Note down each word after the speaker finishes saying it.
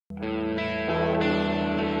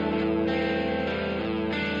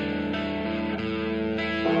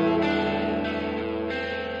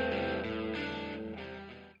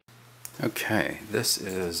Okay, this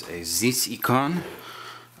is a Zeiss-Ikon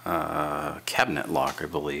cabinet lock, I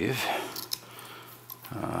believe,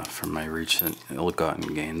 from my recent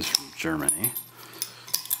ill-gotten gains from Germany,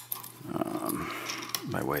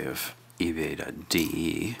 by way of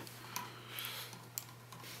ebay.de.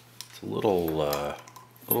 It's a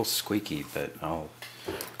little squeaky, but I'll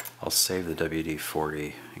save the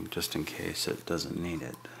WD-40 just in case it doesn't need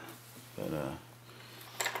it. But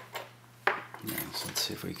yeah, so let's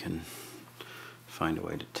see if we can find a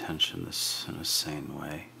way to tension this in a sane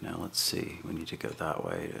way. Now let's see, we need to go that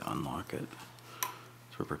way to unlock it.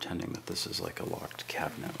 So we're pretending that this is like a locked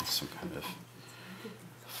cabinet with some kind of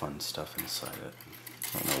fun stuff inside it.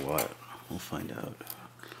 I don't know what, we'll find out.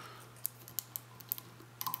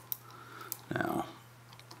 Now,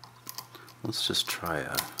 let's just try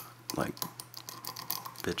a like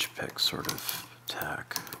bitch pick sort of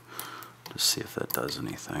tack to see if that does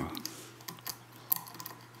anything.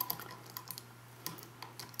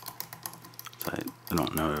 I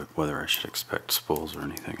don't know whether I should expect spools or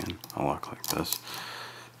anything in a lock like this.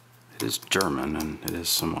 It is German and it is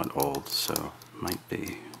somewhat old, so might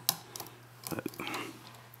be, but I'm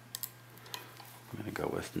going to go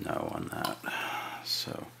with no on that.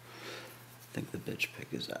 So I think the bitch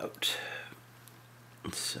pick is out.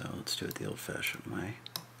 So let's do it the old-fashioned way.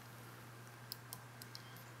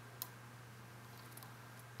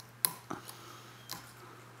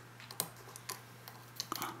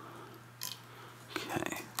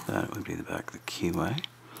 That would be the back of the keyway,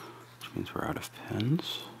 which means we're out of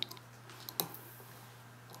pins.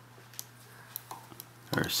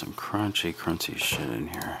 There's some crunchy shit in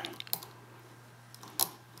here.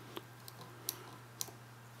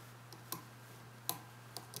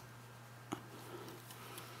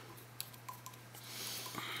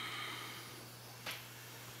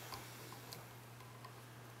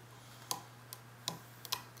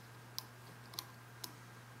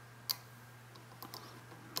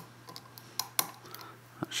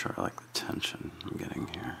 Not sure I like the tension I'm getting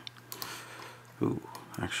here. Ooh,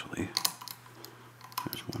 actually,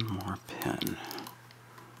 there's one more pin.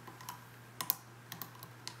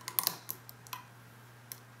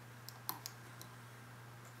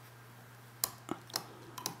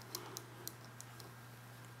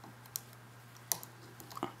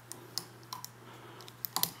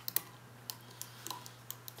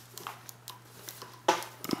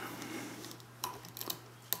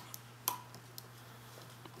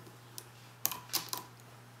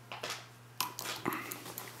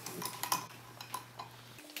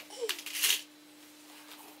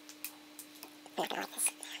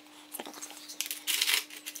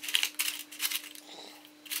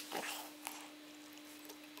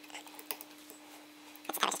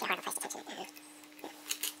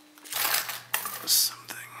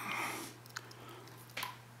 Something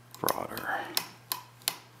broader.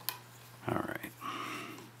 All right.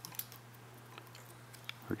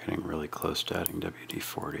 We're getting really close to adding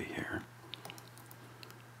WD-40 here.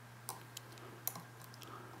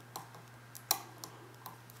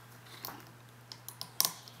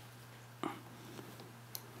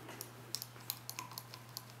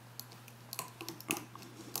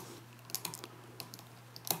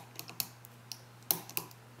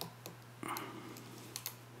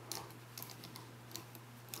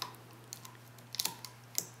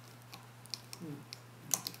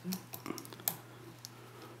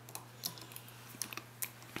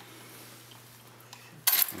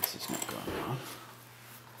 This is not going off.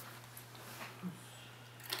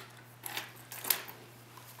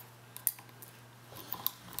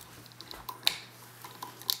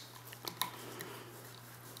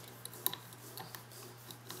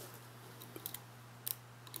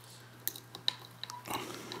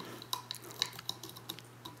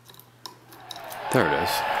 There it is.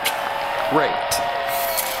 Raked.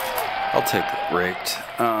 I'll take it raked.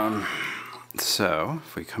 So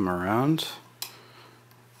if we come around,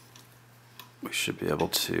 we should be able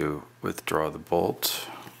to withdraw the bolt,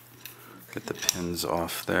 get the pins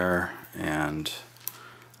off there, and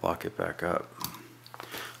lock it back up.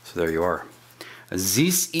 So there you are. A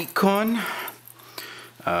Zeiss-Ikon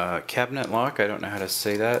cabinet lock. I don't know how to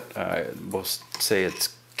say that. We'll say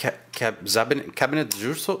it's Cabinet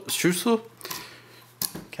Schlüssel.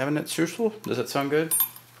 Cabinet Schlüssel. Does that sound good?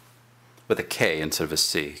 With a K instead of a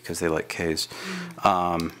C, because they like Ks.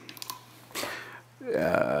 I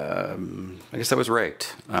guess that was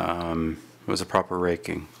raked. It was a proper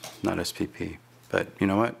raking, not SPP. But you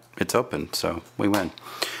know what? It's open, so we win.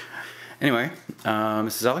 Anyway,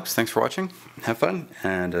 this is Alex. Thanks for watching. Have fun.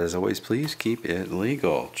 And as always, please keep it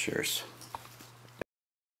legal. Cheers.